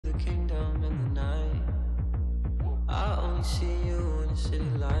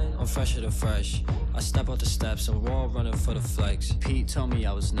I'm fresher than fresh. I step out the steps and wall running for the flex. Pete told me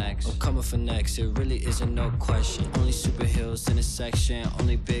I was next. I'm coming for next, it really isn't no question. Only super heels in a section,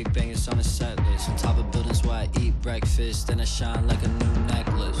 only big bangers on the set list. On top of buildings where I eat breakfast, then I shine like a new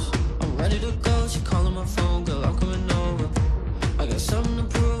necklace. I'm ready to go, she calling my phone, girl, I'm coming over. I got something to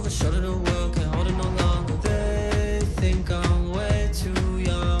prove, I showed her the world, can't hold it no longer. They think I'm way too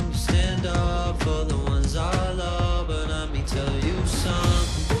young to stand up for the ones I love, but let me tell you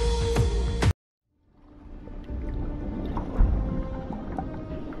something.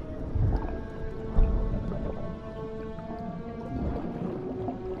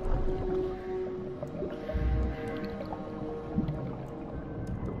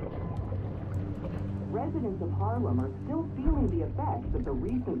 Residents of Harlem are still feeling the effects of the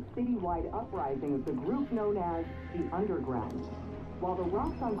recent citywide uprising of the group known as the Underground. While the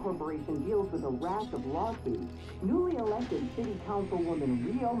Roxxon Corporation deals with a rash of lawsuits, newly elected City Councilwoman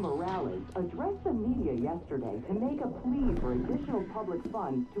Rio Morales addressed the media yesterday to make a plea for additional public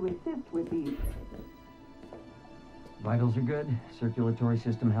funds to assist with the... Vitals are good, circulatory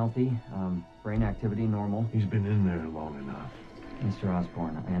system healthy, brain activity normal. He's been in there long enough. Mr.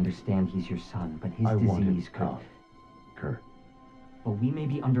 Osborne, I understand he's your son, but his disease could... Kurt. But we may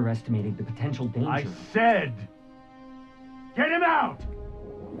be underestimating the potential danger. I said, get him out!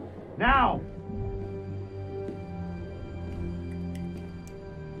 Now!